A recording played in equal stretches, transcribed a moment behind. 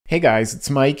Hey guys, it's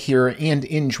Mike here, and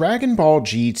in Dragon Ball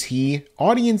GT,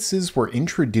 audiences were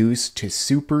introduced to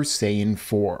Super Saiyan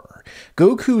 4,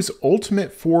 Goku's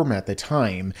ultimate form at the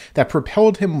time that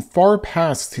propelled him far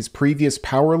past his previous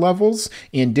power levels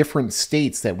and different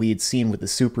states that we had seen with the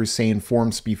Super Saiyan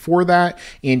forms before that,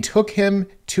 and took him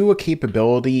to a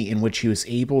capability in which he was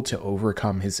able to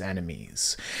overcome his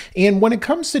enemies. And when it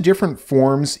comes to different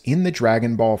forms in the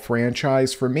Dragon Ball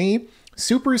franchise, for me,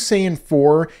 Super Saiyan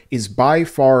 4 is by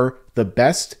far the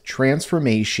best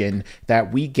transformation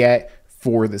that we get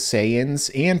for the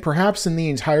Saiyans, and perhaps in the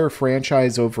entire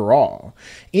franchise overall.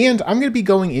 And I'm going to be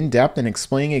going in depth and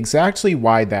explaining exactly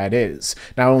why that is,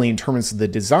 not only in terms of the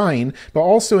design, but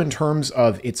also in terms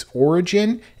of its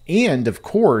origin, and of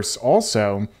course,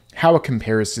 also how it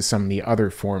compares to some of the other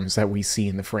forms that we see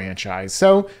in the franchise.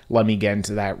 So let me get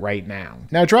into that right now.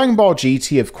 Now, Dragon Ball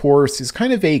GT, of course, is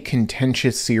kind of a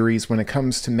contentious series when it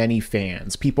comes to many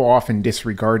fans. People often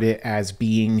disregard it as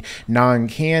being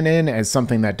non-canon, as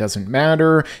something that doesn't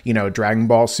matter. You know, Dragon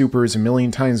Ball Super is a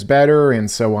million times better, and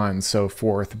so on and so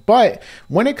forth. But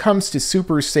when it comes to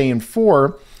Super Saiyan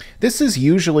 4, this is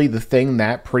usually the thing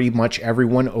that pretty much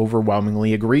everyone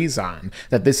overwhelmingly agrees on,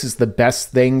 that this is the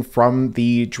best thing from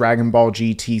the Dragon Ball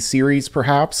GT series,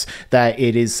 perhaps, that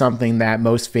it is something that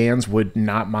most fans would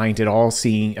not mind at all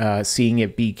seeing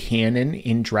it be canon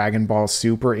in Dragon Ball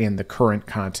Super in the current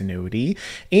continuity.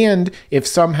 And if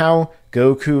somehow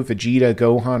Goku, Vegeta,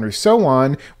 Gohan, or so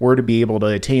on were to be able to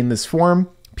attain this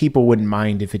form, people wouldn't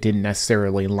mind if it didn't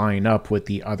necessarily line up with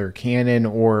the other canon,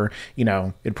 or, you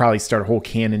know, it'd probably start a whole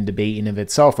canon debate in of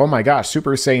itself. Oh my gosh,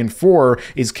 Super Saiyan 4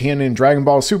 is canon in Dragon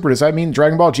Ball Super. Does that mean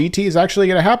Dragon Ball GT is actually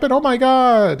going to happen? Oh my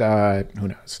god. Who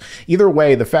knows? Either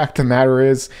way, the fact of the matter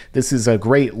is, this is a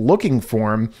great looking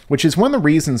form, which is one of the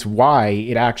reasons why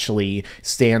it actually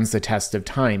stands the test of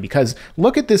time. Because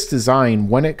look at this design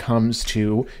when it comes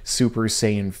to Super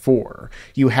Saiyan 4.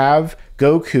 You have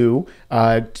Goku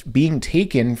being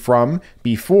taken from,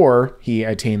 before he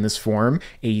attained this form,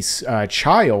 a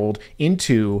child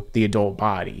into the adult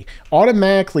body,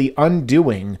 automatically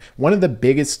undoing one of the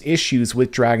biggest issues with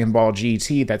Dragon Ball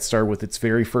GT that started with its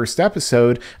very first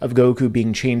episode of Goku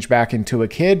being changed back into a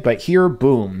kid. But here,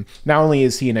 boom, not only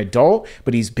is he an adult,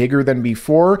 but he's bigger than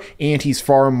before, and he's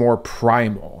far more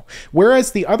primal.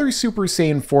 Whereas the other Super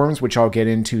Saiyan forms, which I'll get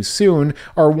into soon,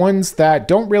 are ones that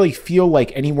don't really feel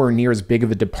like anywhere near as big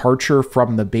of a departure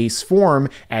from the base form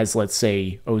as, let's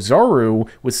say, Ozaru.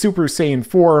 With Super Saiyan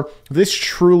 4, this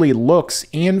truly looks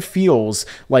and feels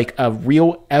like a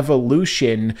real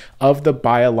evolution of the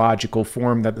biological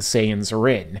form that the Saiyans are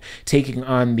in, taking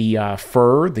on the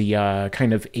fur, the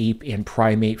kind of ape and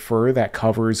primate fur that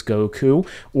covers Goku.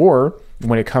 Or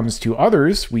when it comes to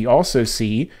others, we also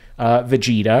see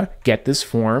Vegeta get this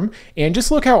form, and just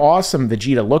look how awesome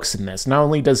Vegeta looks in this. Not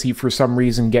only does he for some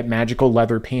reason get magical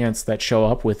leather pants that show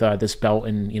up with this belt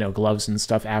and, you know, gloves and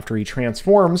stuff after he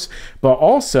transforms, but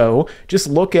also just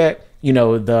look at, you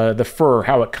know, the fur,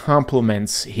 how it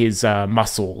complements his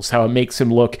muscles, how it makes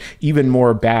him look even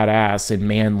more badass and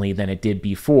manly than it did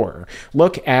before.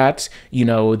 Look at, you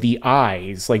know, the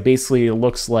eyes. Like, basically it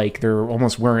looks like they're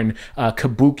almost wearing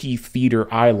kabuki theater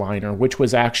eyeliner, which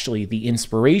was actually the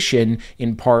inspiration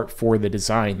in part for the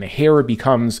design. The hair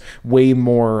becomes way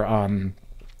more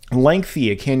lengthy,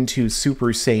 akin to Super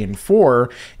Saiyan 4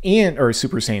 or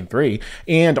Super Saiyan 3,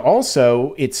 and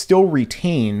also it still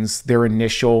retains their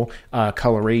initial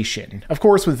coloration. Of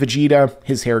course, with Vegeta,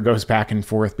 his hair goes back and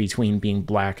forth between being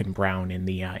black and brown in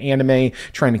the anime,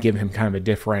 trying to give him kind of a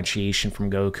differentiation from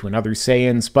Goku and other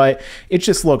Saiyans, but it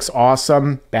just looks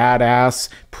awesome, badass,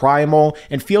 primal,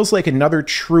 and feels like another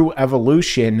true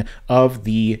evolution of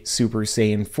the Super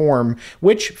Saiyan form,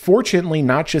 which fortunately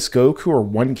not just Goku or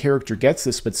one character gets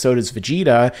this, but so does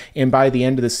Vegeta, and by the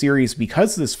end of the series,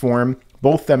 because of this form,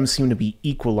 both of them seem to be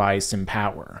equalized in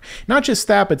power. Not just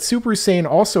that, but Super Saiyan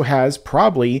also has,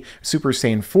 probably, Super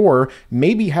Saiyan 4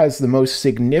 maybe has the most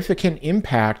significant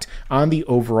impact on the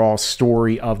overall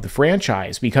story of the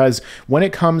franchise, because when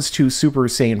it comes to Super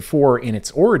Saiyan 4 in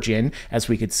its origin, as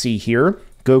we could see here,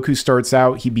 Goku starts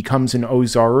out, he becomes an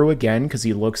Ozaru again because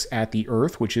he looks at the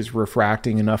Earth, which is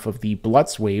refracting enough of the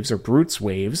Blutz waves or Brutes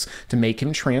waves to make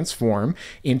him transform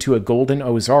into a golden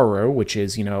Ozaru, which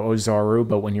is, you know, Ozaru,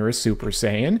 but when you're a Super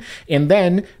Saiyan. And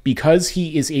then, because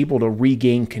he is able to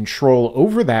regain control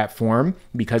over that form,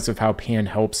 because of how Pan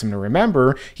helps him to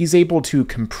remember, he's able to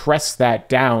compress that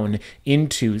down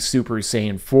into Super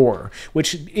Saiyan 4,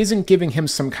 which isn't giving him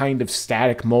some kind of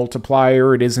static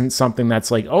multiplier. It isn't something that's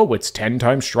like, oh, it's 10 times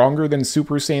times stronger than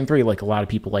Super Saiyan 3, like a lot of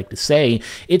people like to say.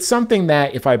 It's something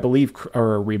that, if I believe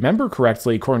or remember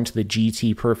correctly, according to the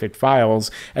GT Perfect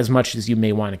files, as much as you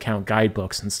may want to count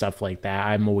guidebooks and stuff like that,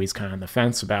 I'm always kind of on the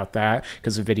fence about that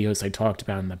because of videos I talked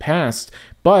about in the past.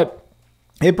 But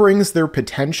it brings their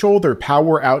potential, their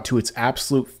power out to its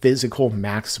absolute physical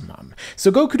maximum.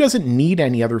 So Goku doesn't need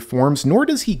any other forms, nor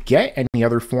does he get any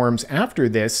other forms after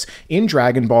this in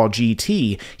Dragon Ball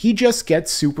GT. He just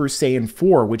gets Super Saiyan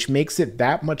 4, which makes it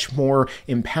that much more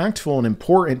impactful and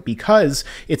important because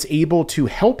it's able to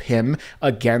help him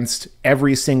against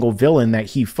every single villain that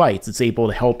he fights. It's able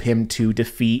to help him to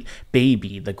defeat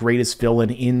Baby, the greatest villain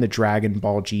in the Dragon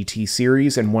Ball GT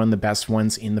series and one of the best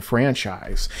ones in the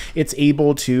franchise. It's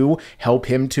able to help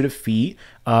him to defeat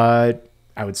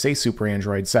I would say Super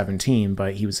Android 17,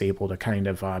 but he was able to kind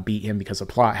of beat him because of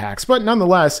plot hacks. But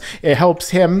nonetheless, it helps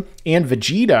him and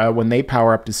Vegeta, when they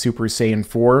power up to Super Saiyan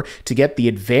 4, to get the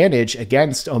advantage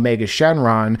against Omega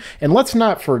Shenron. And let's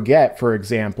not forget, for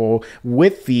example,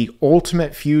 with the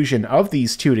ultimate fusion of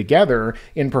these two together,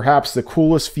 in perhaps the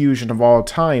coolest fusion of all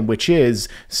time, which is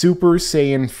Super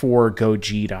Saiyan 4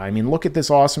 Gogeta. I mean, look at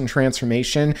this awesome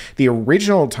transformation. The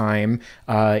original time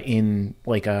in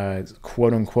like a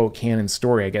quote-unquote canon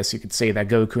story, I guess you could say, that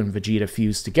Goku and Vegeta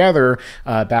fused together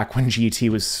back when GT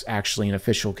was actually an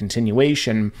official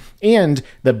continuation, and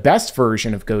the best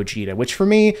version of Gogeta, which for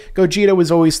me, Gogeta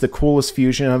was always the coolest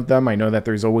fusion of them. I know that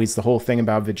there's always the whole thing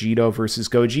about Vegito versus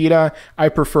Gogeta. I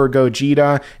prefer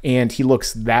Gogeta, and he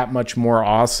looks that much more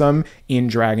awesome in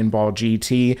Dragon Ball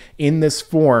GT in this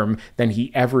form than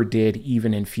he ever did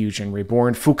even in Fusion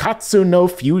Reborn. Fukatsu no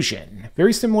Fusion.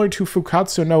 Very similar to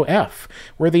Fukatsu no F,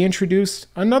 where they introduced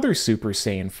another Super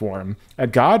Saiyan form, a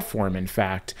God form in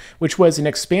fact, which was an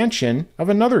expansion of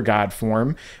another God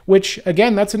form, which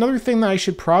again, that's another thing that I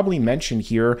should probably mention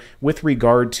here with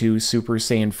regard to Super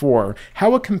Saiyan 4,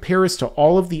 how it compares to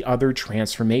all of the other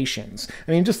transformations.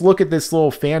 I mean, just look at this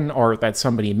little fan art that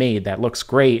somebody made that looks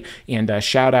great, and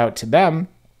shout out to them,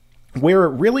 where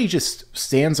it really just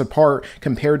stands apart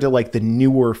compared to like the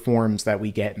newer forms that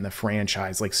we get in the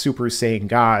franchise, like Super Saiyan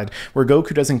God, where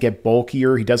Goku doesn't get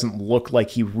bulkier, he doesn't look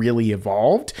like he really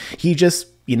evolved, he just,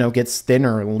 you know, gets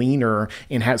thinner, leaner,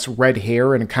 and has red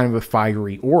hair and kind of a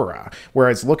fiery aura.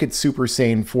 Whereas look at Super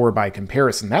Saiyan 4 by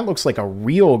comparison. That looks like a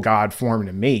real God form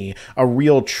to me, a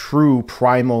real true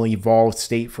primal evolved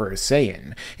state for a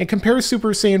Saiyan. And compare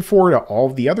Super Saiyan 4 to all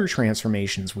of the other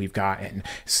transformations we've gotten.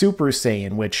 Super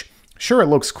Saiyan, which sure, it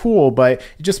looks cool, but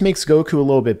it just makes Goku a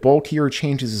little bit bulkier,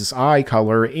 changes his eye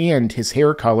color and his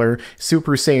hair color.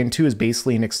 Super Saiyan 2 is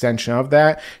basically an extension of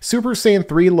that. Super Saiyan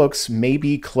 3 looks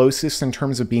maybe closest in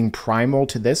terms of being primal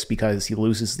to this because he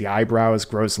loses the eyebrows,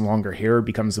 grows longer hair,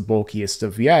 becomes the bulkiest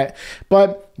of yet.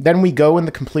 But then we go in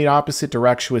the complete opposite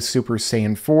direction with Super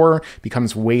Saiyan 4,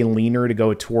 becomes way leaner to go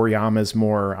with Toriyama's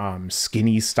more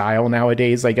skinny style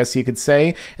nowadays, I guess you could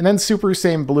say. And then Super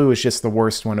Saiyan Blue is just the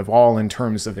worst one of all in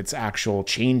terms of its actual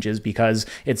changes because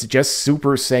it's just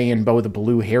Super Saiyan Bo, the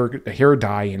blue hair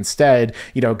dye instead.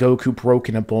 You know, Goku broke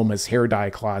into Bulma's hair dye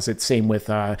closet. Same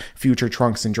with Future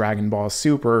Trunks in Dragon Ball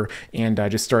Super, and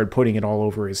just started putting it all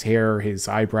over his hair, his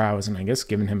eyebrows, and I guess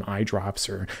giving him eye drops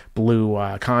or blue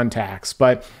contacts.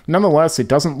 But nonetheless, it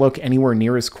doesn't look anywhere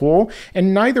near as cool,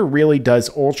 and neither really does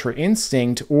Ultra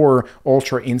Instinct or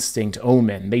Ultra Instinct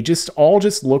Omen. They just all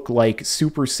look like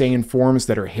Super Saiyan forms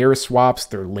that are hair swaps,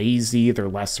 they're lazy, they're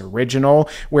less original,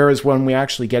 whereas when we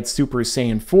actually get Super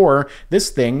Saiyan 4, this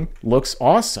thing looks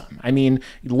awesome. I mean,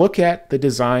 look at the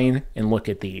design and look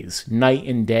at these. Night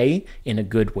and day in a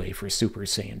good way for Super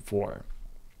Saiyan 4.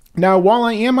 Now, while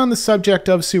I am on the subject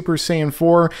of Super Saiyan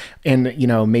 4 and, you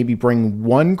know, maybe bring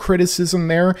one criticism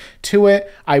there to it,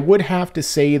 I would have to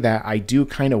say that I do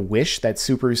kind of wish that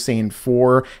Super Saiyan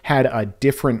 4 had a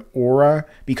different aura,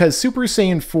 because Super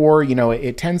Saiyan 4, you know,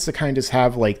 it tends to kind of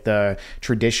have like the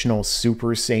traditional Super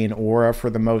Saiyan aura for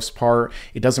the most part.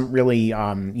 It doesn't really,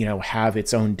 you know, have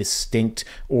its own distinct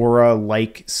aura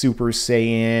like Super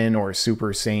Saiyan or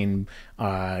Super Saiyan,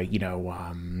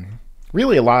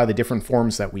 really a lot of the different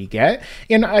forms that we get.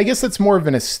 And I guess that's more of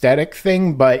an aesthetic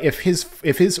thing, but if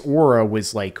his aura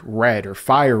was like red or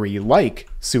fiery like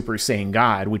Super Saiyan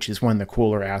God, which is one of the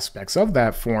cooler aspects of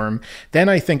that form, then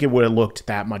I think it would have looked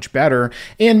that much better.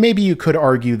 And maybe you could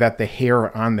argue that the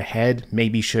hair on the head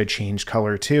maybe should change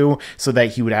color too, so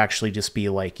that he would actually just be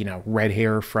like, you know, red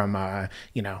hair from,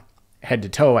 you know, head to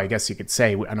toe, I guess you could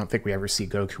say. I don't think we ever see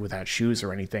Goku without shoes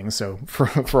or anything. So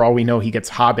for all we know, he gets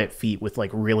Hobbit feet with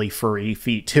like really furry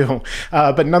feet too.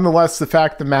 But nonetheless, the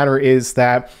fact of the matter is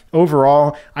that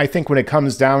overall, I think when it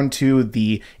comes down to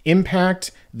the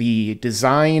impact, the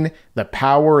design, the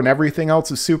power, and everything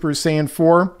else of Super Saiyan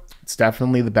 4, it's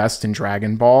definitely the best in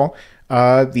Dragon Ball,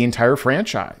 the entire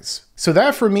franchise. So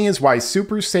that for me is why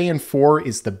Super Saiyan 4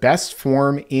 is the best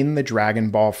form in the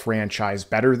Dragon Ball franchise.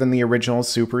 Better than the original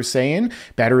Super Saiyan,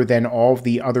 better than all of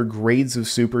the other grades of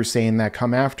Super Saiyan that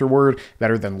come afterward,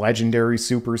 better than Legendary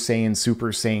Super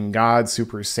Saiyan God,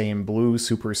 Super Saiyan Blue,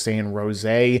 Super Saiyan Rose,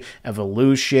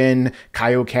 Evolution,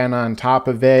 Kaioken on top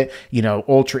of it, you know,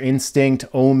 Ultra Instinct,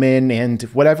 Omen, and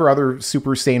whatever other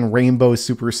Super Saiyan Rainbow,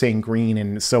 Super Saiyan Green,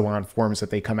 and so on forms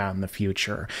that they come out in the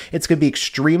future. It's going to be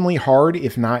extremely hard,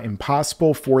 if not impossible,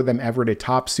 for them ever to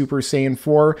top Super Saiyan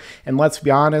 4, and let's be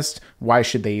honest, why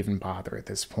should they even bother at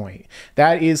this point?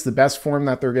 That is the best form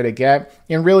that they're going to get,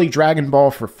 and really Dragon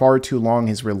Ball for far too long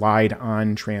has relied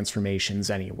on transformations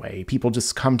anyway. People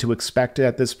just come to expect it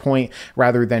at this point,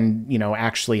 rather than, you know,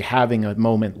 actually having a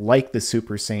moment like the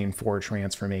Super Saiyan 4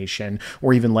 transformation,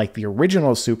 or even like the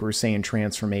original Super Saiyan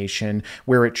transformation,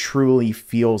 where it truly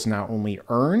feels not only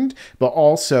earned, but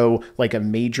also like a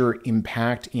major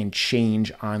impact and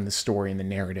change on the story and the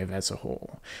narrative as a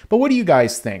whole. But what do you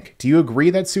guys think? Do you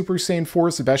agree that Super Saiyan 4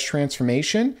 is the best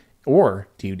transformation? Or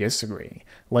do you disagree?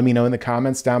 Let me know in the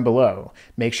comments down below.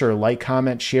 Make sure to like,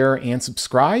 comment, share, and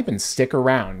subscribe, and stick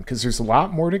around, because there's a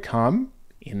lot more to come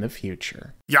in the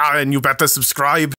future. Yeah, and you better subscribe.